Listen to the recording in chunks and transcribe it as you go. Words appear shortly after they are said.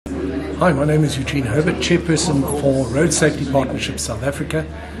Hi, my name is Eugene Herbert, Chairperson for Road Safety Partnership South Africa.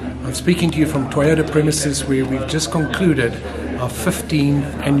 I'm speaking to you from Toyota premises where we've just concluded our 15th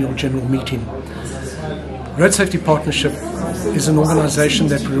annual general meeting. Road Safety Partnership is an organization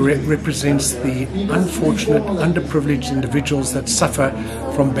that represents the unfortunate, underprivileged individuals that suffer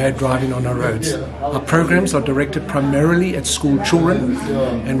from bad driving on our roads. Our programs are directed primarily at school children,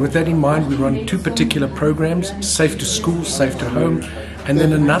 and with that in mind we run two particular programs, Safe to School, Safe to Home, and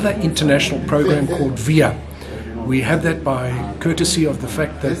then another international program called VIA. We have that by courtesy of the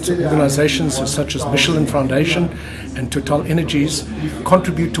fact that organizations such as Michelin Foundation and Total Energies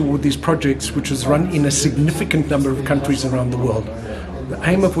contribute toward these projects, which is run in a significant number of countries around the world. The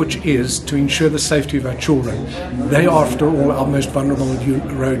aim of which is to ensure the safety of our children. They are, after all, our most vulnerable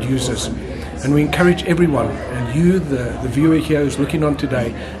road users. And we encourage everyone, and you, the viewer here who's looking on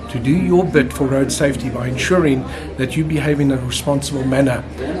today, to do your bit for road safety by ensuring that you behave in a responsible manner.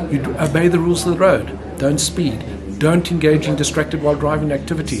 You obey the rules of the road. Don't speed. Don't engage in distracted while driving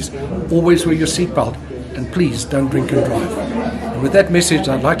activities. Always wear your seatbelt. And please don't drink and drive. And with that message,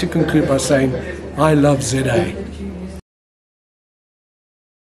 I'd like to conclude by saying, I love ZA.